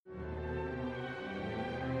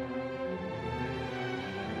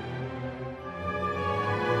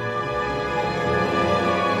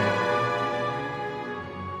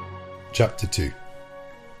Chapter 2.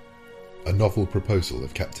 A novel proposal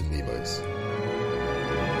of Captain Nemo's.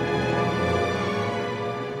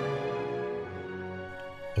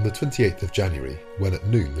 On the 28th of January, when at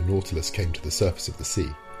noon the Nautilus came to the surface of the sea,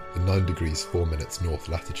 in 9 degrees 4 minutes north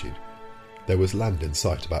latitude, there was land in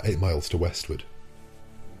sight about 8 miles to westward.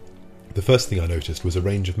 The first thing I noticed was a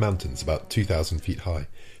range of mountains about 2,000 feet high,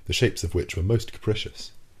 the shapes of which were most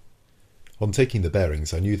capricious. On taking the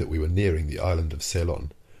bearings, I knew that we were nearing the island of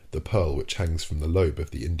Ceylon, the pearl which hangs from the lobe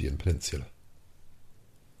of the Indian peninsula.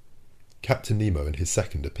 Captain Nemo and his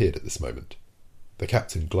second appeared at this moment. The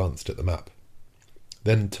captain glanced at the map.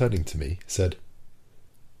 Then, turning to me, said,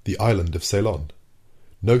 "The island of Ceylon,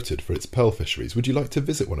 noted for its pearl fisheries. Would you like to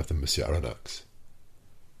visit one of them, Monsieur Aronnax?"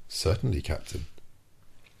 "Certainly, Captain."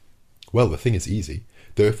 "Well, the thing is easy,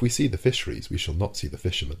 though if we see the fisheries, we shall not see the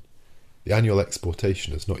fishermen. The annual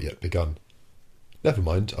exportation has not yet begun. Never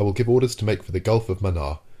mind, I will give orders to make for the Gulf of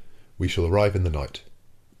Mannar. We shall arrive in the night."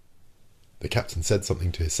 The captain said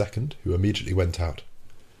something to his second, who immediately went out.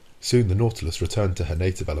 Soon the Nautilus returned to her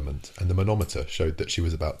native element, and the manometer showed that she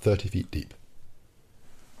was about 30 feet deep.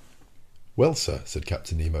 "Well, sir," said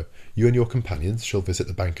Captain Nemo, "you and your companions shall visit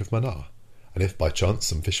the bank of Mannar, and if by chance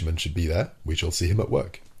some fisherman should be there, we shall see him at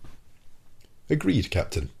work." "Agreed,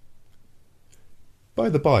 Captain." "By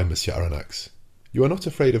the by, Monsieur Aronnax, you are not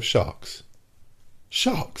afraid of sharks?"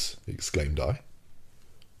 "Sharks!" exclaimed I.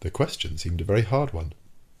 The question seemed a very hard one.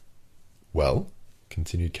 "Well,"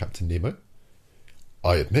 continued Captain Nemo,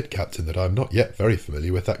 "I admit, Captain, that I am not yet very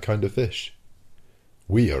familiar with that kind of fish."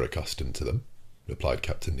 "We are accustomed to them," replied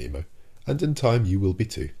Captain Nemo, "and in time you will be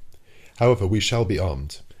too. However, we shall be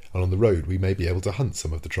armed, and on the road we may be able to hunt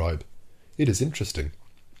some of the tribe. It is interesting.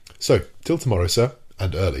 So, till tomorrow, sir,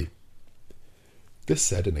 and early." This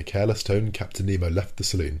said in a careless tone, Captain Nemo left the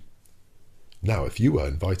saloon. Now, if you were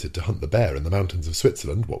invited to hunt the bear in the mountains of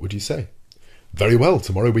Switzerland, what would you say? "Very well,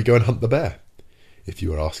 tomorrow we go and hunt the bear." If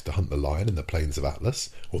you were asked to hunt the lion in the plains of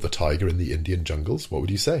Atlas, or the tiger in the Indian jungles, what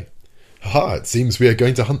would you say? "Ha! It seems we are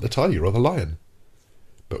going to hunt the tiger or the lion."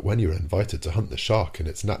 But when you are invited to hunt the shark in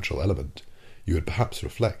its natural element, you would perhaps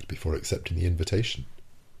reflect before accepting the invitation.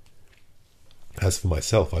 As for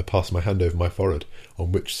myself, I passed my hand over my forehead,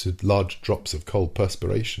 on which stood large drops of cold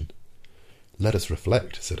perspiration. "Let us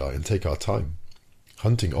reflect," said I, "and take our time.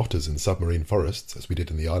 Hunting otters in submarine forests, as we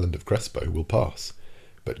did in the island of Crespo, will pass,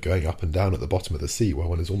 but going up and down at the bottom of the sea, where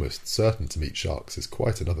one is almost certain to meet sharks, is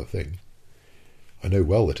quite another thing. I know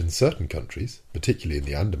well that in certain countries, particularly in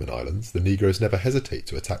the Andaman Islands, the negroes never hesitate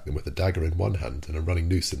to attack them with a dagger in one hand and a running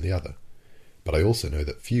noose in the other, but I also know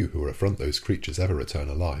that few who affront those creatures ever return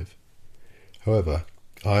alive. However,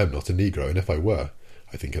 I am not a negro, and if I were,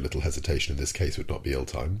 I think a little hesitation in this case would not be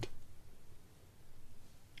ill-timed."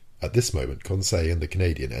 At this moment Conseil and the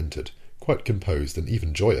Canadian entered, quite composed and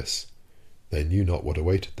even joyous. They knew not what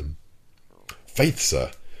awaited them. "Faith,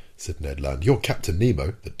 sir," said Ned Land, "your Captain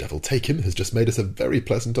Nemo, the devil take him, has just made us a very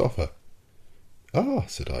pleasant offer." "Ah,"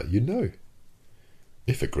 said I, "you know."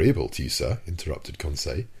 "If agreeable to you, sir," interrupted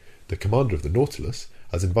Conseil, "the commander of the Nautilus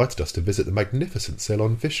has invited us to visit the magnificent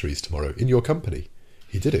Ceylon fisheries tomorrow, in your company.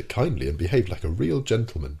 He did it kindly, and behaved like a real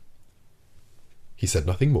gentleman." "He said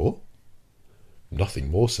nothing more?"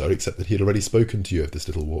 "Nothing more, sir, except that he had already spoken to you of this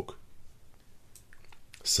little walk."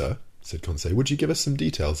 "Sir," said Conseil, "would you give us some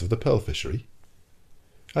details of the pearl fishery?"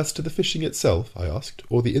 "As to the fishing itself," I asked,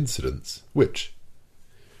 "or the incidents? Which?"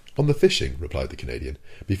 "On the fishing," replied the Canadian.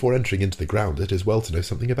 "Before entering into the ground, it is well to know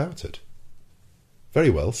something about it." "Very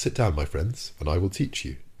well, sit down, my friends, and I will teach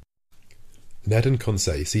you." Ned and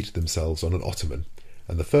Conseil seated themselves on an ottoman,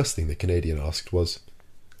 and the first thing the Canadian asked was,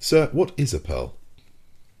 "Sir, what is a pearl?"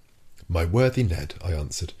 "My worthy Ned," I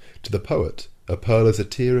answered, "to the poet, a pearl is a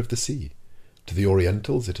tear of the sea. To the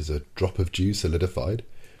Orientals, it is a drop of dew solidified.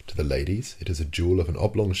 To the ladies, it is a jewel of an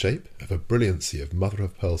oblong shape, of a brilliancy of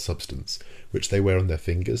mother-of-pearl substance, which they wear on their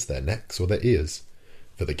fingers, their necks, or their ears.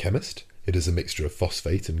 For the chemist, it is a mixture of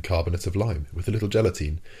phosphate and carbonate of lime, with a little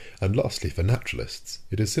gelatine. And lastly, for naturalists,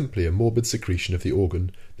 it is simply a morbid secretion of the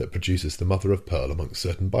organ that produces the mother-of-pearl amongst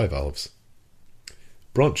certain bivalves."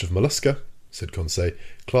 "Branch of mollusca," said Conseil,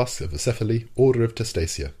 "class of Acephalai, order of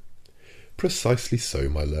Testacea." "Precisely so,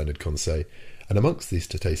 my learned Conseil, and amongst these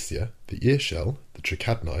Testacea, the earshell, the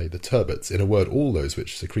trichadni, the turbots, in a word, all those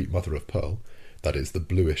which secrete mother-of-pearl, that is, the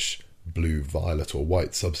bluish, blue, violet, or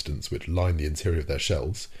white substance which line the interior of their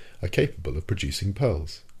shells, are capable of producing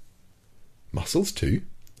pearls." "Mussels, too?"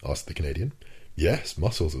 asked the Canadian. "Yes,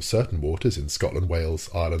 mussels of certain waters in Scotland, Wales,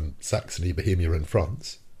 Ireland, Saxony, Bohemia, and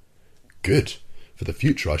France." "Good! For the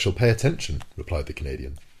future I shall pay attention," replied the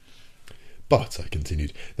Canadian. "But," I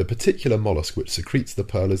continued, "the particular mollusk which secretes the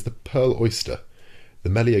pearl is the pearl oyster. the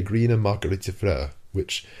Meleagrina margaritifera,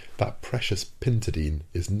 which, that precious pintadine,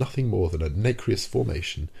 is nothing more than a nacreous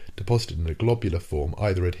formation, deposited in a globular form,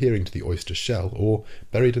 either adhering to the oyster shell, or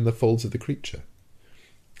buried in the folds of the creature.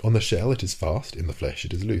 On the shell it is fast, in the flesh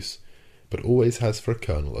it is loose, but always has for a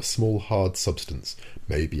kernel a small hard substance,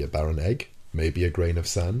 maybe a barren egg, maybe a grain of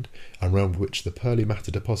sand, and round which the pearly matter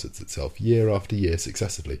deposits itself year after year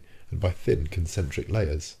successively, and by thin concentric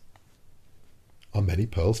layers. "Are many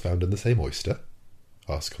pearls found in the same oyster?"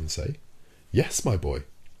 asked Conseil. "Yes, my boy.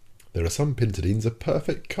 There are some pintadines a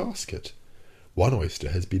perfect casket. One oyster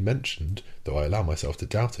has been mentioned, though I allow myself to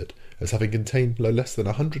doubt it, as having contained no less than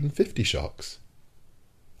 150 sharks."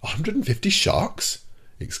 150 sharks?"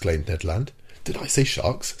 exclaimed Ned Land. "Did I say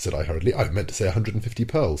sharks?" said I hurriedly. "I meant to say 150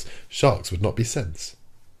 pearls. Sharks would not be sense."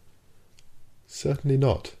 "Certainly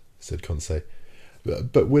not," said Conseil.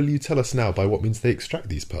 "But will you tell us now by what means they extract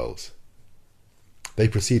these pearls?" "They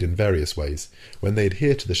proceed in various ways. When they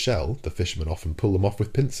adhere to the shell, the fishermen often pull them off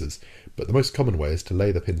with pincers, but the most common way is to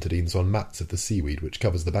lay the pintadines on mats of the seaweed which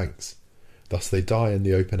covers the banks. Thus they die in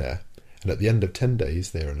the open air, and at the end of 10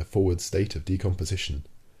 days they are in a forward state of decomposition.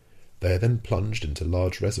 They are then plunged into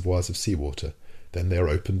large reservoirs of sea-water. Then they are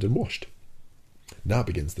opened and washed. Now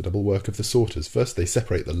begins the double work of the sorters. First they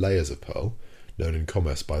separate the layers of pearl, known in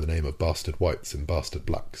commerce by the name of bastard whites and bastard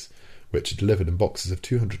blacks, which are delivered in boxes of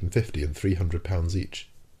 250 and 300 pounds each.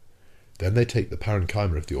 Then they take the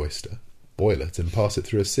parenchyma of the oyster, boil it, and pass it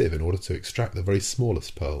through a sieve in order to extract the very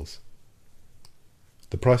smallest pearls."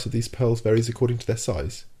 "The price of these pearls varies according to their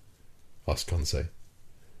size?" asked Conseil.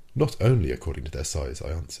 "Not only according to their size," I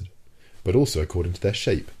answered, "but also according to their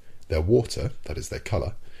shape, their water, that is their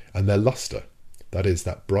colour, and their lustre, that is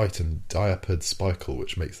that bright and diapered sparkle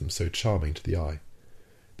which makes them so charming to the eye.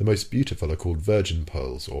 The most beautiful are called virgin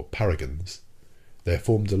pearls, or paragons. They are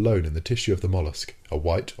formed alone in the tissue of the mollusk, are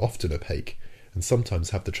white, often opaque, and sometimes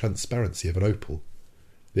have the transparency of an opal.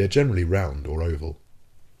 They are generally round or oval.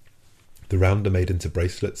 The round are made into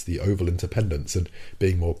bracelets, the oval into pendants, and,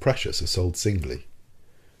 being more precious, are sold singly.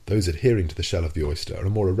 Those adhering to the shell of the oyster are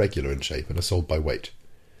more irregular in shape and are sold by weight.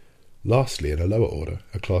 Lastly, in a lower order,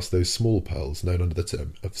 are classed those small pearls known under the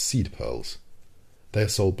term of seed pearls. They are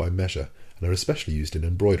sold by measure, and are especially used in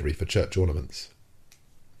embroidery for church ornaments."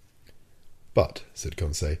 "But," said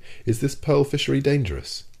Conseil, "is this pearl fishery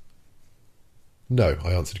dangerous?" "No,"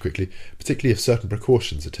 I answered quickly, "particularly if certain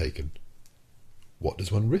precautions are taken." "What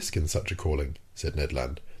does one risk in such a calling?" said Ned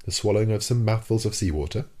Land. "The swallowing of some mouthfuls of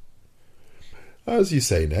sea-water?" "As you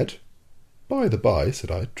say, Ned. By the by," said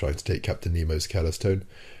I, trying to take Captain Nemo's careless tone,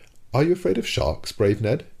 "are you afraid of sharks, brave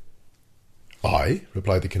Ned?" "I,"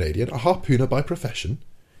 replied the Canadian, "a harpooner by profession?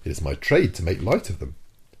 It is my trade to make light of them."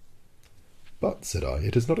 "But," said I,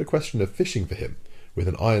 "it is not a question of fishing for him, with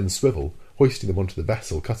an iron swivel, hoisting them onto the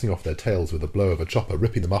vessel, cutting off their tails with a blow of a chopper,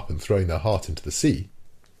 ripping them up and throwing their heart into the sea."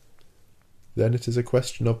 "Then it is a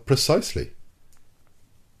question of—" "Precisely."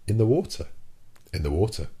 "In the water?" "In the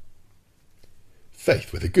water."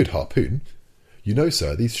 "Faith, with a good harpoon. You know,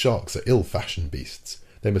 sir, these sharks are ill-fashioned beasts.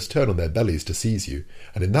 They must turn on their bellies to seize you,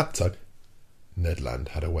 and in that time—" Ned Land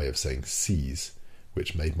had a way of saying seize,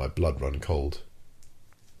 which made my blood run cold.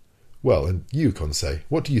 "Well, and you, Conseil,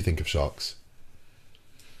 what do you think of sharks?"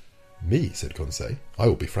 "Me," said Conseil, "I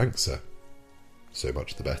will be frank, sir." "So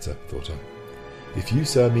much the better," thought I. "If you,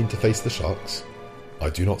 sir, mean to face the sharks, I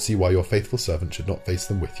do not see why your faithful servant should not face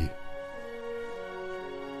them with you."